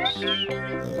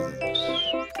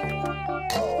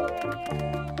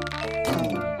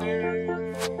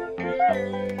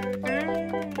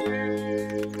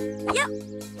 Yep.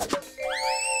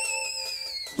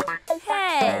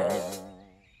 Hey.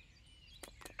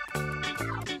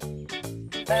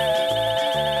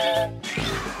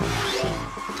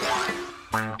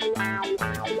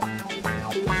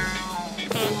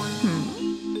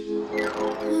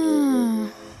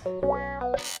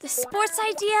 The sports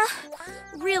idea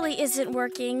really isn't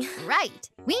working. Right.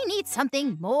 We need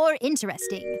something more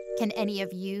interesting. Can any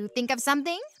of you think of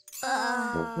something?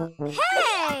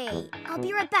 Hey! I'll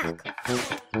be right back.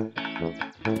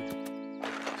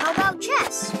 How about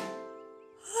chess?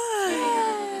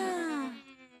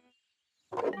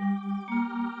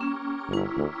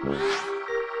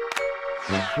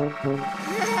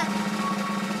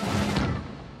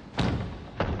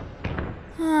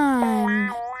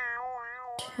 I'm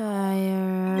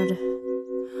tired.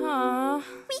 Huh?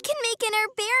 We can make an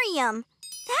herbarium.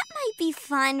 That might be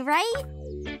fun, right?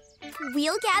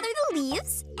 We'll gather the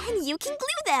leaves, and you can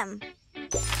glue them.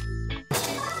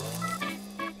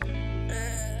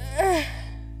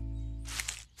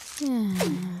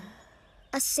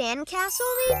 A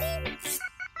sandcastle, maybe?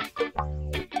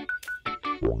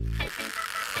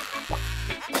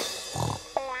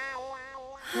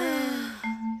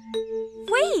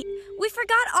 Wait! We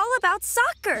forgot all about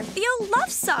soccer. Theo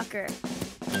loves soccer.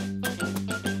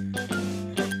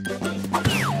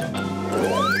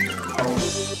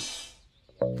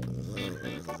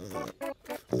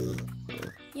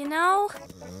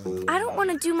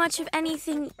 want to do much of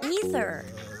anything either.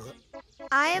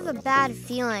 I have a bad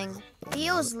feeling.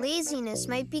 Theo's laziness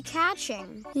might be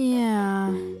catching.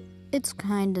 Yeah, it's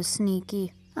kinda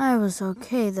sneaky. I was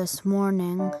okay this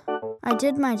morning. I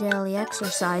did my daily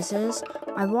exercises.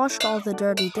 I washed all the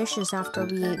dirty dishes after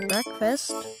we ate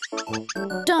breakfast.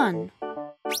 Done.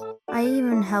 I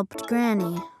even helped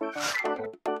Granny.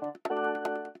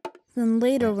 Then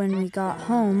later when we got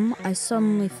home, I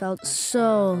suddenly felt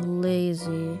so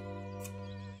lazy.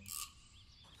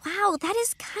 Wow, that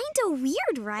is kind of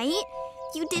weird, right?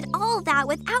 You did all that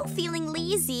without feeling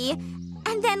lazy,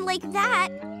 and then like that,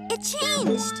 it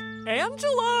changed.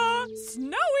 Angela!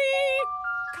 Snowy!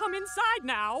 Come inside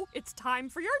now. It's time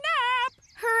for your nap.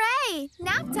 Hooray!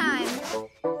 Nap time!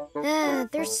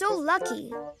 They're so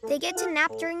lucky. They get to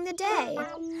nap during the day.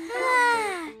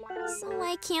 So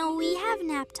why can't we have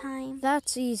nap time?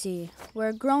 That's easy.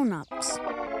 We're grown-ups.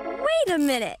 Wait a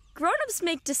minute. Grown-ups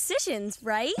make decisions,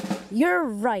 right? You're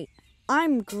right.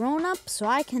 I'm grown-up, so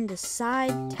I can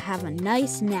decide to have a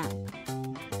nice nap.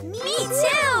 Me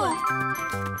too!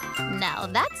 Now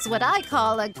that's what I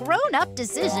call a grown-up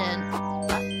decision.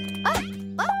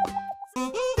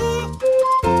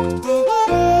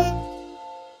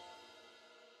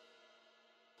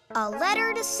 A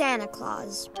letter to Santa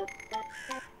Claus.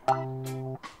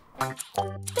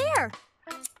 There.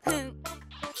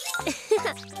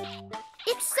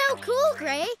 It's so cool,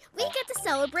 Gray. We get to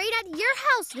celebrate at your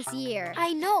house this year.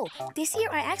 I know. This year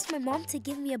I asked my mom to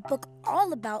give me a book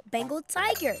all about Bengal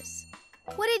tigers.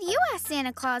 What did you ask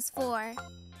Santa Claus for?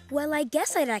 Well, I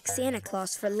guess I'd ask Santa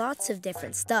Claus for lots of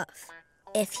different stuff.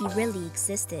 If he really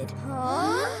existed.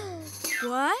 Huh?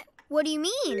 What? What do you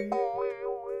mean?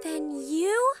 Then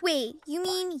you? Wait, you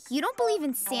mean you don't believe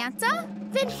in Santa?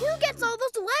 Then who gets all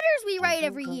those letters we write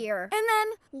every year? And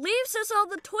then leaves us all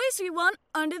the toys we want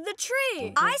under the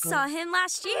tree. I saw him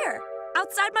last year,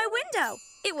 outside my window.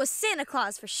 It was Santa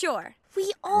Claus for sure.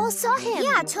 We all saw him.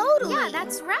 Yeah, totally. Yeah,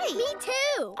 that's right. Me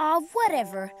too.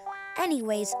 Whatever.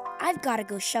 Anyways, I've got to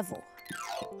go shovel.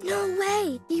 No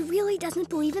way! He really doesn't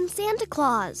believe in Santa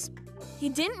Claus. He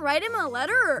didn't write him a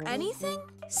letter or anything?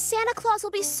 Santa Claus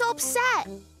will be so upset.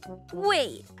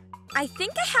 Wait, I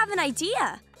think I have an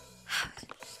idea.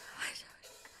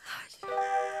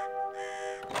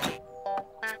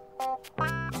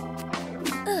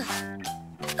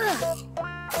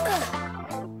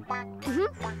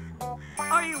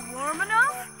 Are you warm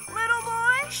enough, little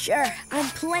boy? Sure, I'm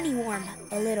plenty warm.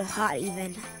 A little hot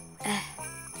even.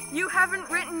 You haven't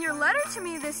written your letter to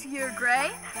me this year, Gray,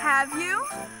 have you?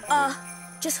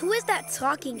 Just who is that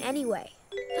talking anyway?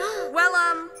 Well,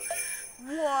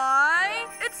 why?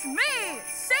 It's me,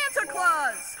 Santa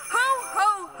Claus! Ho,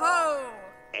 ho, ho!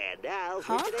 And now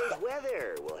for today's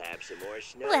weather. We'll have some more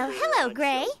snow. Well, hello,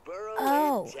 Gray.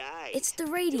 Oh, it's the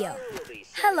radio.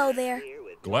 Hello there.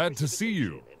 Glad to see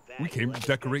you. We came to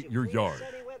decorate your yard.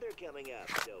 Sunny weather coming up,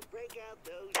 so break out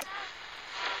those.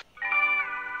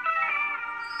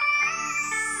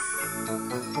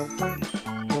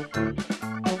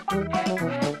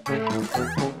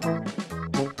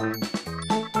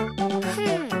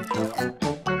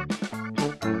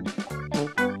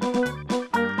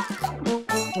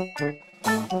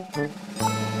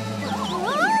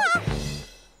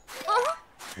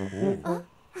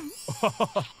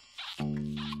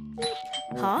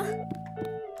 Huh?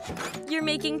 You're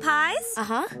making pies?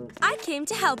 Uh-huh. I came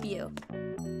to help you.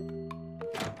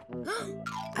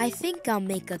 I think I'll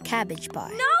make a cabbage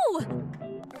pie. No!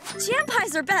 Jam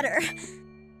pies are better.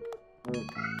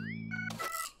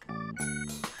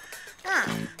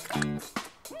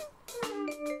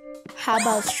 How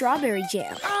about strawberry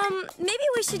jam? Maybe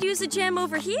we should use the jam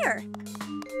over here.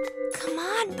 Come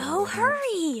on, Bo,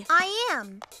 hurry. I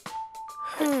am.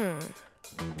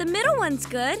 The middle one's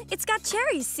good. It's got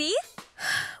cherries, see?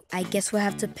 I guess we'll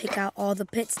have to pick out all the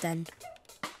pits then.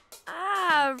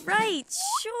 Ah, right,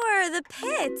 sure, the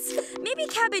pits. Maybe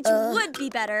cabbage would be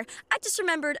better. I just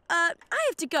remembered, I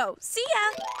have to go. See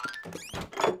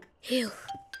ya. Phew.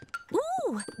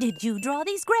 Ooh, did you draw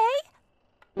these, Gray?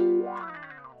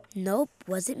 Nope,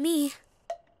 wasn't me.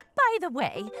 By the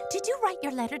way, did you write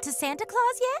your letter to Santa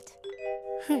Claus yet?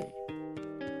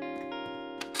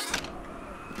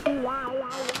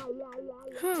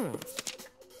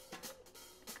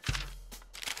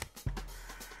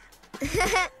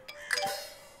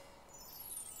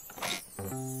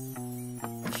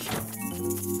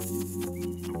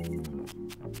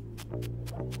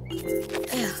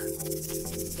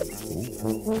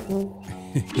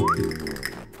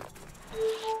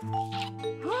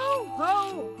 Ho,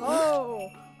 ho,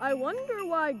 ho! I I wonder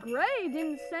why Gray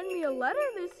didn't send me a letter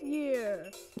this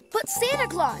year. But Santa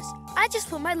Claus, I just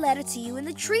put my letter to you in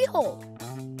the tree hole.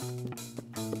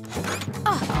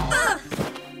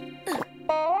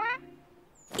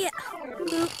 Yeah,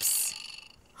 oops.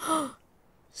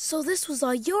 So this was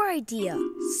all your idea.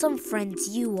 Some friends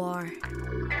you are.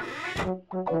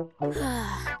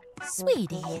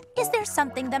 Sweetie, is there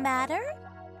something the matter?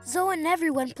 Zoe and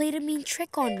everyone played a mean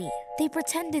trick on me. They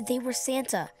pretended they were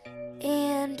Santa,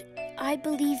 and I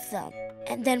believed them,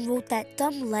 and then wrote that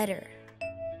dumb letter.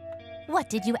 What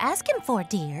did you ask him for,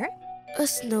 dear? A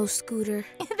snow scooter.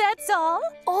 That's all?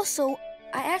 Also,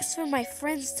 I asked for my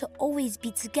friends to always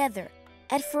be together,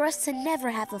 and for us to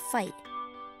never have a fight.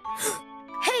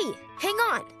 Hey, hang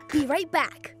on. Be right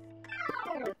back.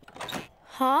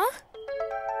 Huh?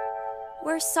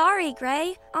 We're sorry,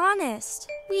 Gray. Honest.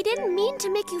 We didn't mean to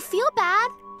make you feel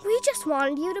bad. We just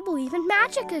wanted you to believe in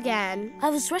magic again.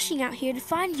 I was rushing out here to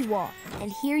find you all,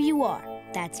 and here you are.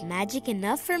 That's magic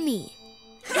enough for me.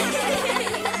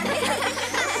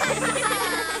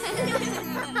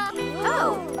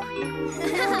 Oh!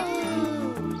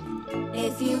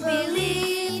 If you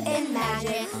believe in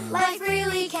magic, life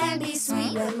really can be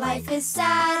sweet. When life is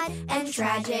sad and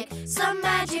tragic, some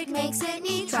magic makes it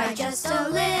neat. Try just a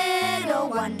little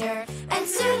wonder, and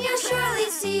soon you'll surely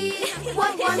see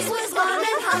what once was gone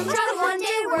and humdrum one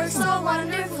day works so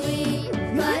wonderfully.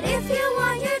 But if you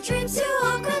want your dreams to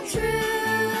all come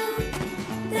true,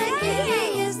 then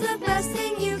giving is the best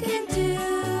thing you can do.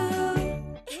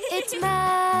 It's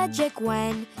magic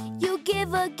when you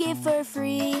give a gift for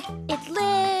free. It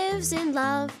lives in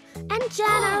love and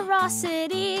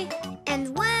generosity.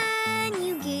 And when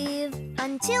you give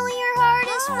until your heart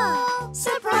is full,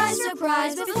 surprise,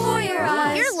 surprise before your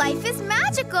eyes, your life is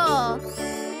magical.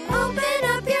 Open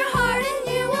up your heart and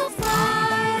you will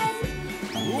find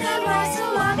that life's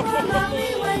a lot more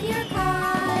lovely when you're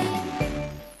kind.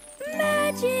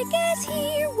 Magic is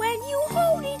here when you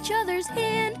hold each other's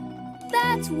hand.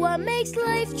 That's what makes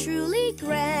life truly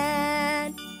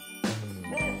grand.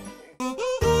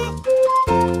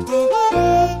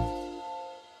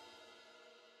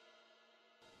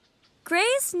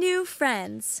 Gray's new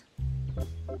friends.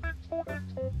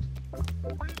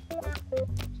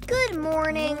 Good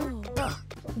morning.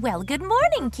 Well, good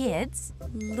morning, kids.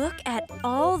 Look at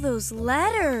all those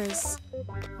letters.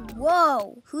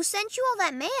 Whoa, who sent you all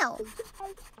that mail?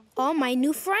 All my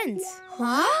new friends.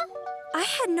 Huh? I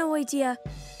had no idea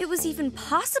it was even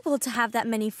possible to have that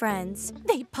many friends.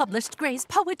 They published Gray's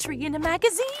poetry in a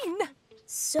magazine.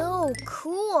 So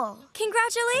cool.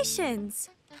 Congratulations.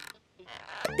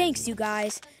 Thanks, you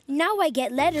guys. Now I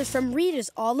get letters from readers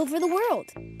all over the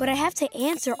world. But I have to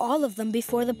answer all of them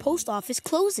before the post office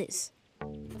closes.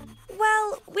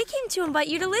 Well, we came to invite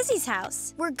you to Lizzie's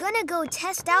house. We're gonna go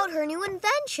test out her new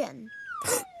invention.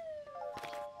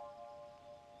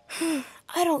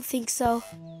 I don't think so.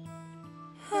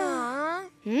 Huh?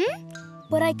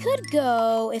 But I could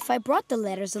go if I brought the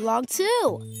letters along,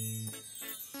 too.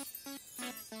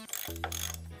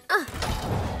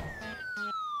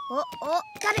 Oh,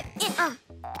 got it in.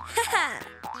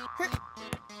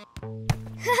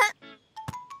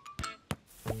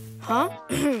 Huh?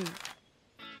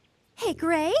 Hey,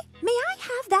 Gray, may I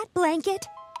have that blanket?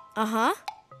 Uh-huh.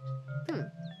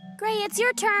 Gray, it's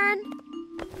your turn.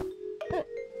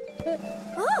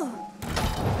 Oh.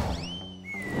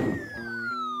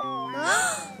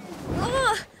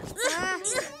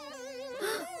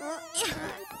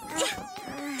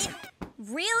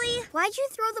 Really? Why'd you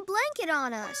throw the blanket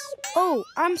on us? Oh,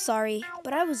 I'm sorry,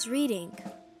 but I was reading.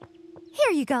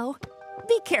 Here you go.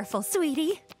 Be careful,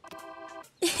 sweetie.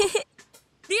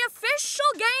 The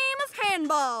official game of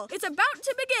handball. It's about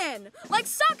to begin. Like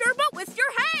soccer, but with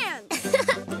your hands.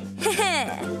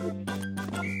 Yeah.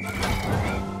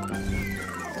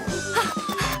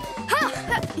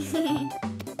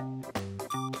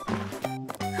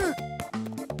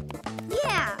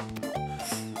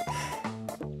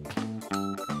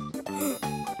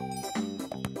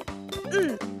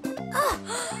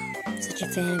 Such a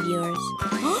fan of yours.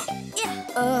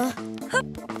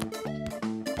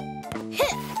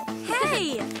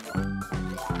 Hey!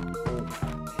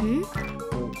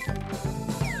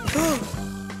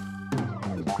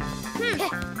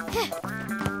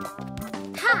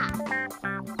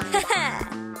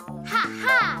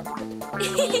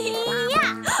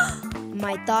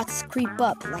 My thoughts creep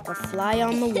up like a fly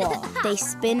on the wall. They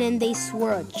spin and they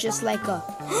swirl just like a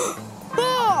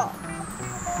ball.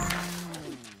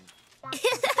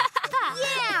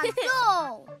 Yeah,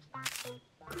 go!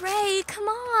 Gray, come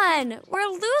on. We're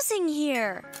losing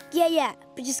here. Yeah,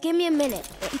 but just give me a minute.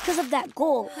 Because of that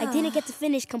goal, I didn't get to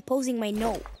finish composing my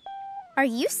note. Are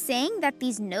you saying that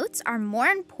these notes are more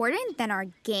important than our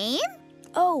game?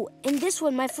 Oh, and this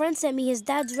one, my friend sent me his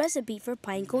dad's recipe for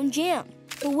pinecone jam.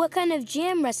 But what kind of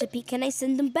jam recipe can I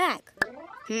send him back?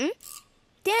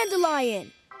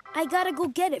 Dandelion! I gotta go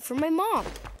get it for my mom.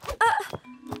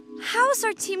 How's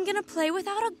our team gonna play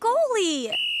without a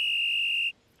goalie?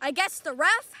 I guess the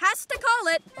ref has to call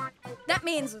it. That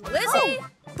means Lizzie,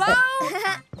 Bo,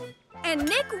 and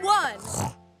Nick won.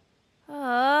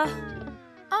 Aww.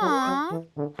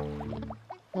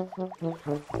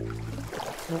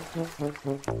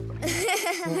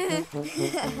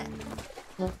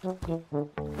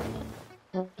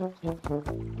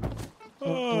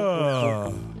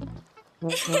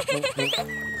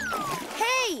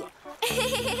 Hey!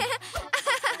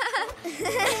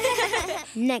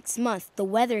 Next month, the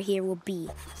weather here will be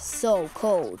so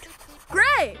cold.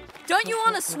 Great! Don't you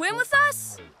want to swim with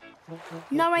us?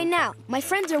 Not right now. My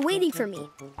friends are waiting for me.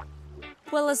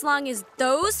 Well, as long as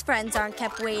those friends aren't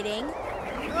kept waiting.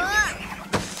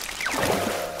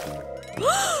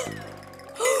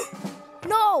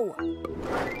 No!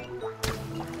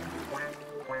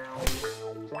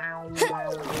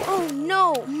 Oh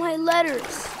no, my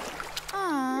letters.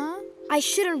 Aww. I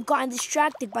shouldn't have gotten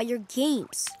distracted by your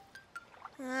games.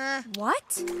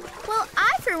 What? Well,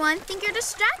 I, for one, think you're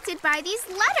distracted by these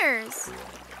letters.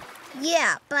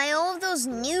 Yeah, by all of those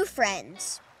new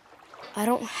friends. I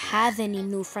don't have any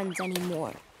new friends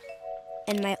anymore.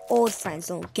 And my old friends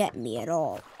don't get me at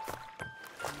all.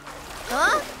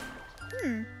 Huh?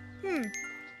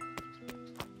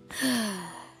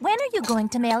 When are you going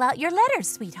to mail out your letters,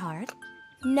 sweetheart?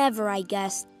 Never, I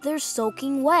guess. They're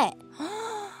soaking wet.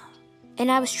 And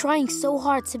I was trying so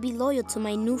hard to be loyal to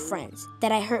my new friends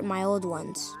that I hurt my old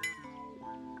ones.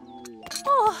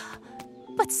 Oh,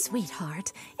 but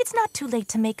sweetheart, it's not too late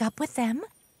to make up with them.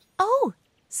 Oh,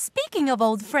 speaking of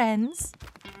old friends.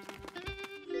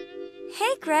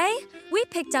 Hey, Gray. We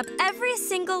picked up every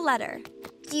single letter.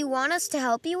 Do you want us to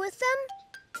help you with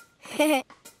them?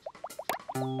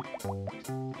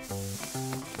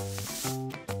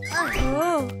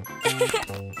 Oh.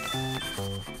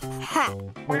 Ha!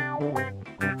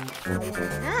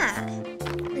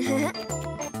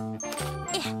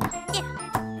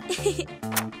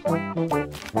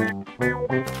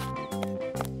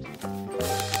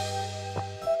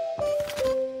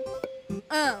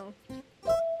 Oh.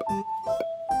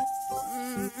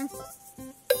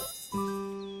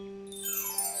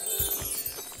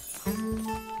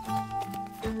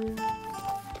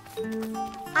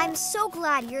 I'm so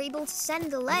glad you're able to send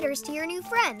the letters to your new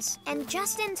friends, and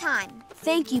just in time.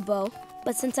 Thank you, Bo.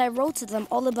 But since I wrote to them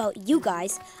all about you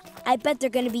guys, I bet they're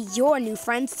gonna be your new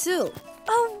friends too.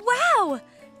 Oh, wow!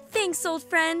 Thanks, old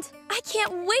friend. I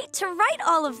can't wait to write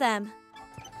all of them.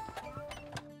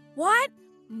 What?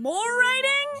 More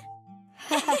writing?